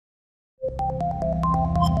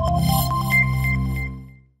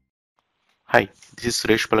Hi, this is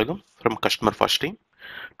Suresh Palagam from Customer First Team.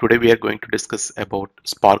 Today we are going to discuss about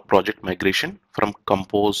Spark project migration from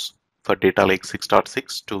Compose for Data Lake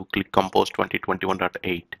 6.6 to Qlik Compose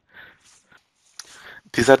 2021.8.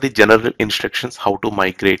 These are the general instructions how to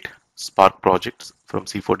migrate Spark projects from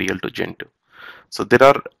C4DL to Gen 2. So there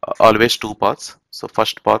are always two paths. So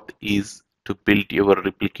first path is to build your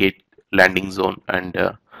replicate landing zone and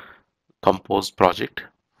Compose project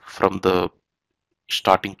from the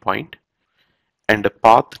starting point. And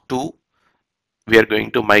path 2, we are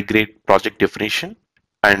going to migrate project definition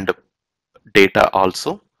and data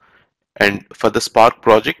also. And for the Spark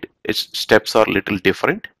project, its steps are little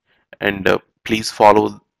different, and please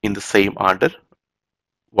follow in the same order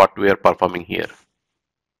what we are performing here.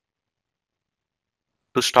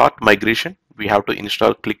 To start migration, we have to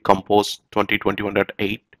install Qlik Compose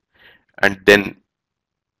 2021.8, and then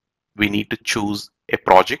we need to choose a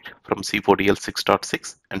project from C4DL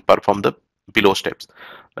 6.6 and perform the below steps,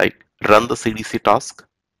 like run the CDC task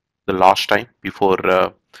the last time before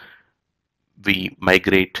we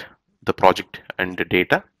migrate the project and the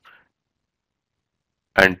data,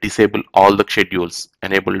 and disable all the schedules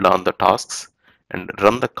enabled on the tasks, and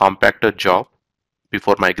run the compactor job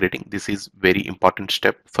before migrating. This is very important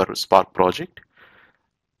step for Spark project.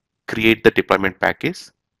 Create the deployment package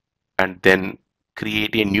and then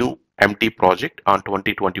create a new empty project on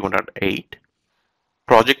 2021.8.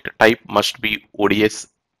 Project type must be ODS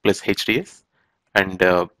plus HDS, and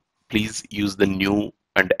please use the new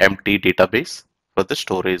and empty database for the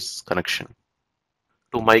storage connection.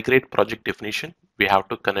 To migrate project definition, we have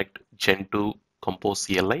to connect Gen 2 Compose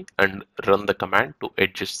CLI and run the command to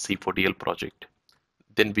adjust C4DL project.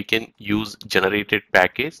 Then we can use generated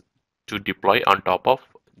package to deploy on top of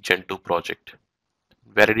Gen 2 project.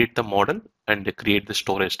 Validate the model and create the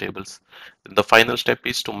storage tables. The final step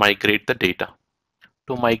is to migrate the data.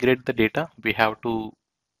 To migrate the data, we have to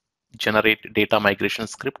generate data migration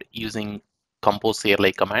script using Compose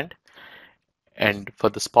CLI command. And for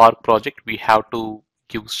the Spark project, we have to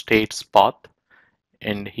give states path.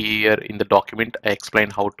 And here in the document, I explain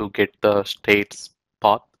how to get the states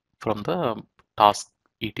path from the task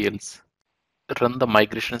ETLs. Run the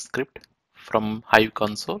migration script from Hive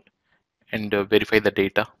console and verify the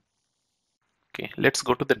data. Okay, let's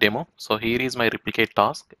go to the demo. So here is my replicate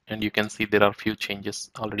task, and you can see there are few changes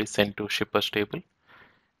already sent to shippers table.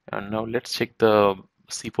 And now let's check the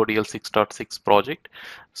C4DL 6.6 project.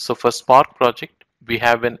 So for Spark project, we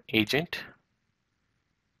have an agent.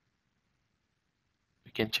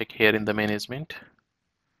 We can check here in the management.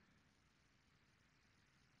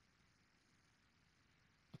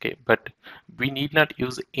 Okay, but we need not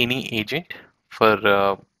use any agent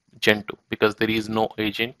for Gen 2 because there is no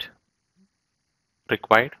agent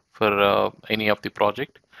required for any of the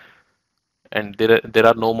project, and there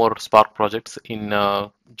are no more Spark projects in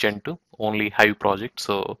Gen 2, only Hive project.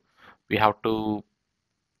 So we have to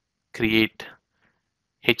create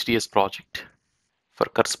HDS project for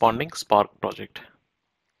corresponding Spark project.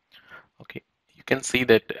 Okay, you can see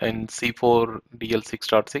that in C4DL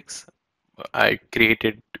 6.6, I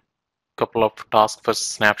created couple of tasks for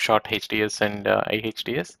snapshot HDS and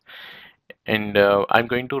IHDS, and I'm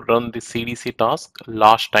going to run the CDC task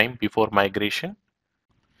last time before migration.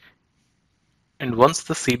 And once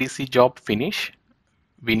the CDC job finish,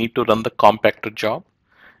 we need to run the compactor job.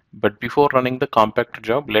 But before running the compactor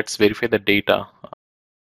job, let's verify the data.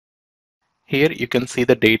 Here you can see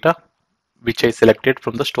the data which I selected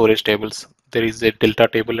from the storage tables. There is a delta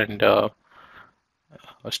table and a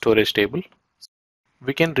storage table.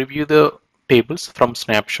 We can review the tables from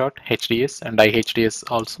snapshot, HDS and IHDS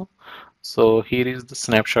also. So here is the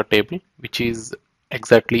snapshot table, which is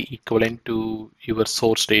exactly equivalent to your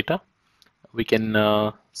source data. We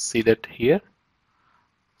can see that here,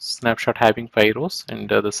 snapshot having 5 rows, and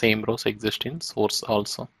the same rows exist in source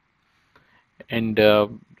also. And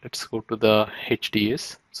let's go to the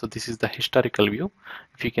HDS. So this is the historical view.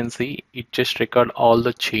 If you can see, it just record all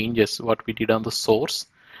the changes what we did on the source,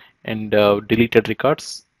 and deleted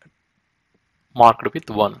records marked with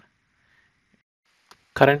 1.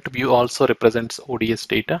 Current view also represents ODS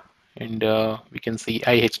data, and we can see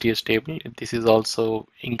IHDS table. This is also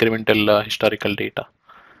incremental historical data.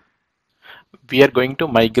 We are going to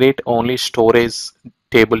migrate only storage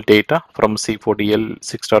table data from C4DL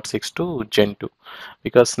 6.6 to Gen 2,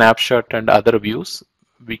 because snapshot and other views,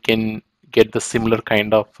 we can get the similar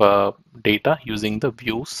kind of data using the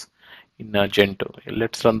views in Gen 2.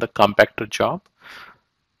 Let's run the compactor job.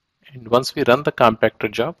 And once we run the compactor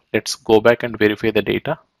job, let's go back and verify the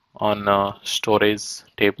data on storage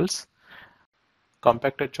tables.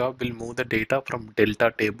 Compactor job will move the data from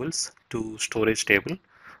delta tables to storage table.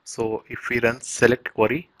 So if we run select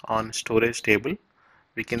query on storage table,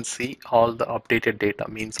 we can see all the updated data,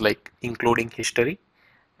 means like including history,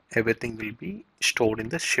 everything will be stored in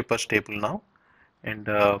the shippers table now. And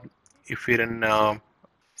if we run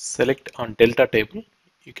select on delta table,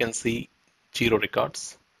 you can see 0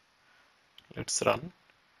 records. Let's run.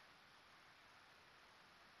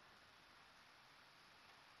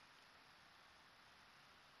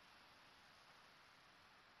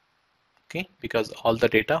 Okay, because all the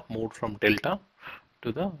data moved from delta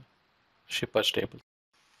to the shippers table.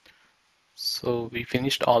 So we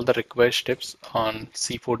finished all the required steps on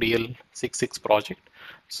C4DL66 project.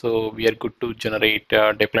 So we are good to generate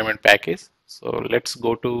a deployment package. So let's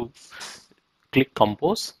go to Qlik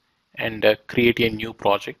Compose and create a new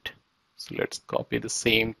project. So let's copy the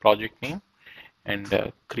same project name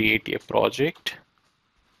and create a project,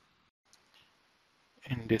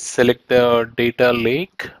 and select the data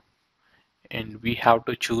lake, and we have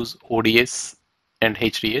to choose ODS and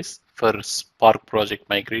HDS for Spark project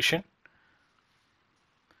migration,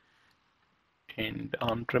 and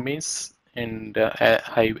on-premise and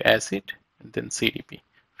Hive Acid, and then CDP.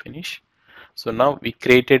 Finish. So now we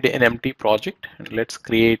created an empty project, and let's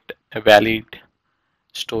create a valid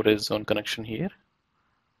storage zone connection here.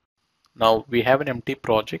 Now we have an empty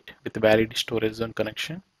project with valid storage zone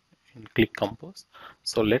connection in Qlik Compose.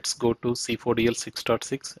 So let's go to C4DL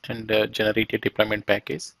 6.6 and generate a deployment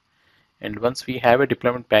package. And once we have a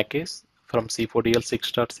deployment package from C4DL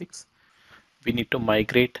 6.6, we need to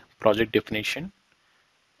migrate project definition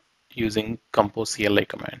using compose CLI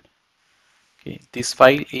command. Okay, this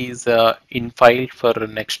file is in file for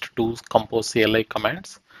next two compose CLI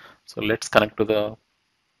commands. So let's connect to the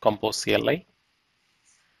compose CLI.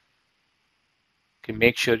 Okay,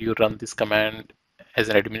 make sure you run this command as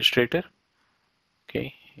an administrator.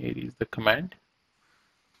 Okay, here is the command,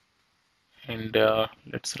 and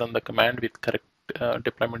let's run the command with correct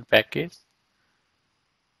deployment package.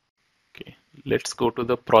 Okay, let's go to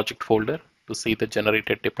the project folder to see the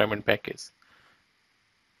generated deployment package,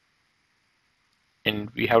 and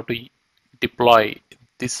we have to deploy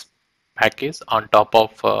this package on top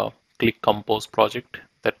of Qlik Compose project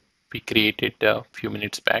that we created a few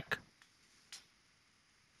minutes back.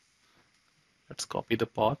 Let's copy the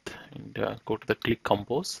path and go to the Qlik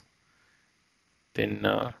Compose, then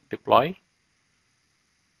deploy.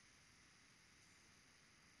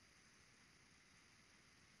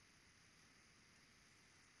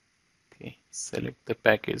 Okay, select the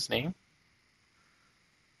package name,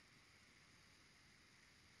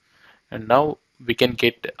 and now we can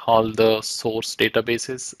get all the source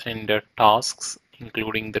databases and tasks,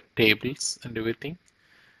 including the tables and everything.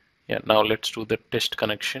 Yeah, now let's do the test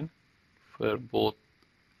connection for both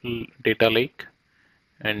data lake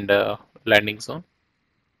and landing zone.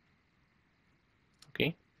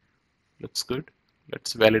 Okay, looks good.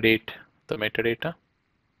 Let's validate the metadata.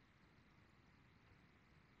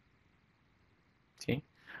 Okay,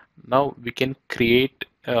 now we can create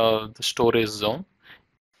the storage zone.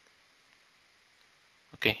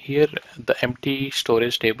 Okay, here the empty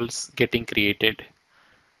storage tables getting created.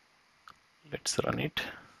 Let's run it.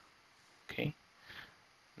 Okay,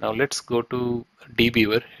 now let's go to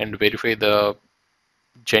dbeaver and verify the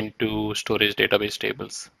Gen2 storage database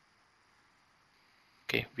tables.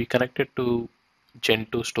 Okay, we connected to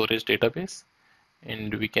Gen2 storage database,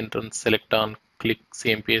 and we can run select on Qlik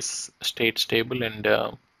CMPS states table and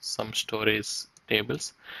some storage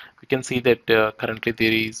tables. We can see that currently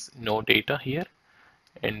there is no data here,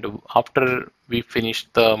 and after we finish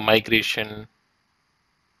the migration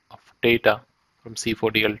of data from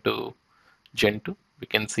C4DL to Gen2, we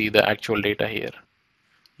can see the actual data here.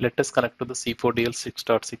 Let us connect to the C4DL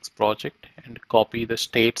 6.6 project and copy the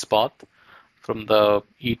states path from the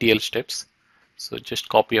ETL steps. So just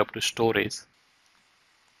copy up to storage.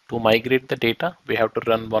 To migrate the data, we have to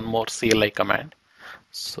run one more CLI command.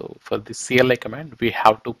 So for the CLI command, we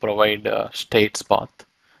have to provide a states path,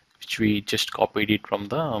 which we just copied it from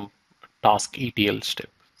the task ETL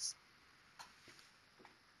steps.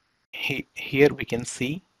 Here we can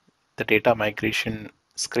see the data migration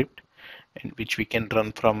script, in which we can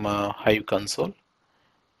run from Hive console.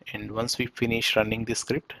 And once we finish running the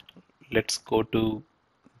script, let's go to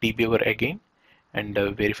dbeaver again and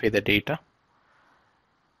verify the data.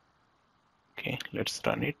 Okay, let's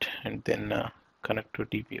run it and then connect to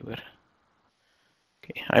dbeaver.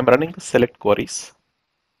 Okay, I'm running the select queries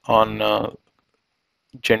on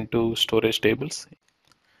Gen2 storage tables.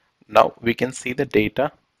 Now we can see the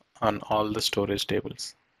data on all the storage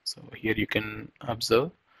tables. So here you can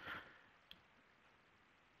observe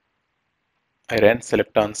I ran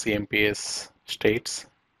select on CMPS states,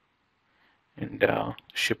 and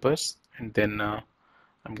shippers, and then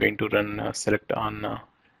I'm going to run select on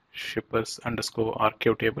shippers underscore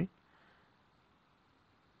archive table.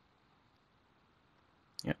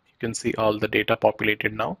 Yeah, you can see all the data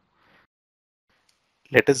populated now.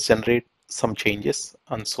 Let us generate some changes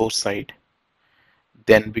on source side.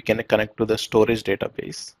 Then we can connect to the storage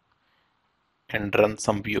database and run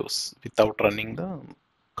some views without running the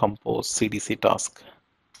compose CDC task.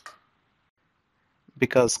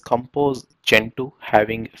 Because compose gen 2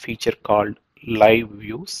 having a feature called live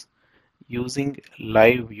views, using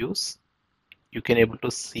live views you can able to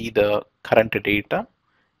see the current data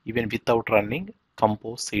even without running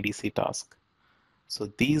compose CDC task. So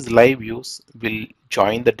these live views will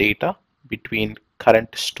join the data between current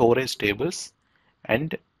storage tables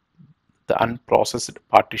and the unprocessed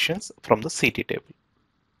partitions from the CT table.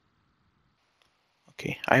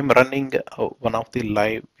 Okay, I'm running one of the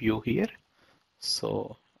live view here.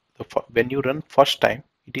 So when you run first time,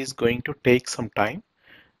 it is going to take some time.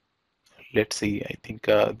 Let's see, I think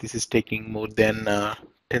this is taking more than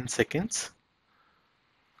 10 seconds.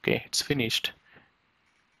 Okay, it's finished.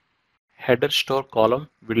 Header store column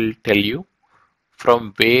will tell you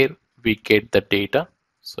from where we get the data.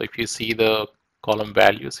 So if you see the column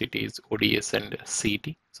values, it is ODS and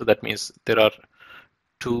CT. So that means there are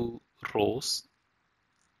two rows.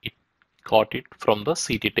 It got it from the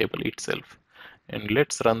CT table itself. And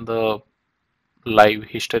let's run the live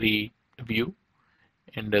history view.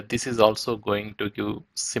 And this is also going to give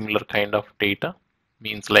similar kind of data,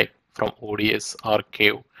 means like from ODS,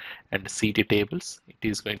 archive, and CT tables. It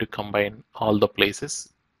is going to combine all the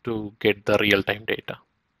places to get the real-time data.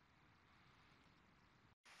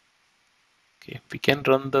 Okay, we can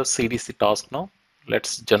run the CDC task now.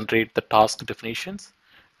 Let's generate the task definitions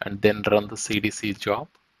and then run the CDC job.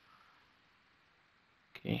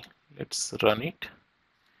 Okay, let's run it.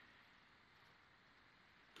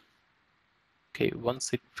 Okay,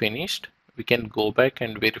 once it finished, we can go back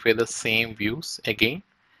and verify the same views again.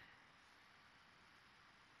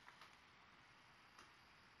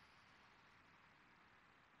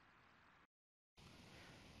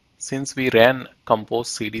 Since we ran compose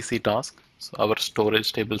CDC task, so our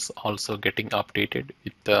storage tables also getting updated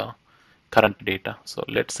with the current data. So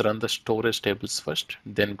let's run the storage tables first,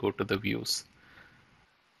 then go to the views.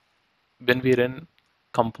 When we run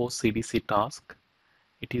compose CDC task,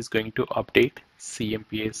 it is going to update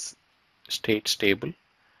CMPS states table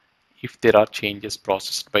if there are changes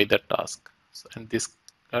processed by the task. So, and this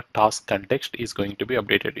task context is going to be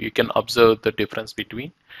updated. You can observe the difference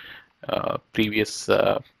between previous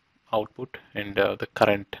output and the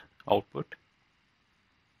current output.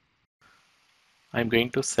 I'm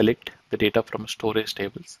going to select the data from storage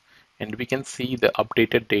tables, and we can see the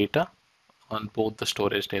updated data on both the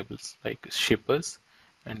storage tables like shippers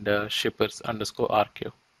and shippers underscore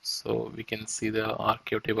archive. So we can see the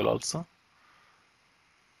archive table also.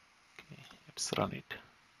 Okay, let's run it.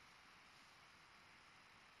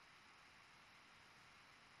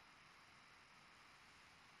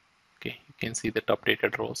 Okay, you can see that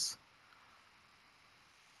updated rows.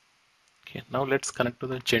 Okay, now let's connect to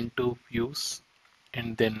the Gen 2 views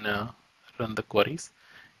and then run the queries.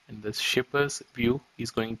 And the shippers view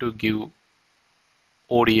is going to give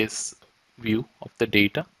ODS view of the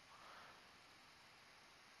data,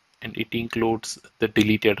 and it includes the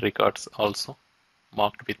deleted records also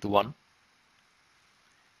marked with 1.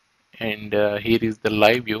 And here is the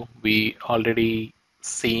live view. We already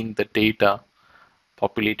seen the data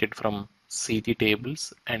populated from CT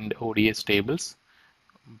tables and ODS tables,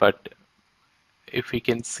 but if we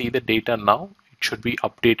can see the data now, it should be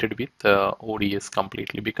updated with ODS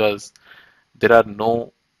completely because there are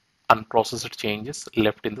no unprocessed changes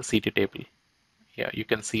left in the CT table. Yeah, you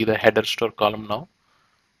can see the header store column now,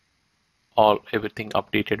 everything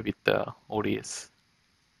updated with the ODS.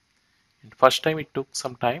 And first time it took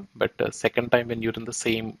some time, but second time when you're in the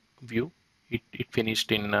same view, it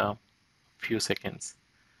finished in a few seconds.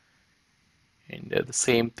 And the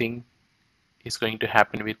same thing is going to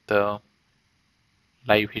happen with the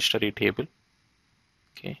live history table.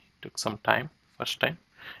 Okay, it took some time first time,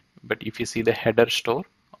 but if you see the header store,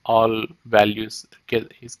 all values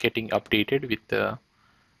is getting updated with the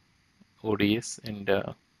ODS and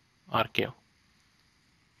archive.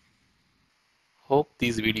 Hope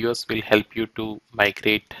these videos will help you to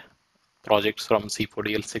migrate projects from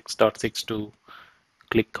C4DL 6.6 to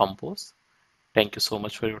Qlik Compose. Thank you so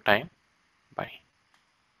much for your time. Bye.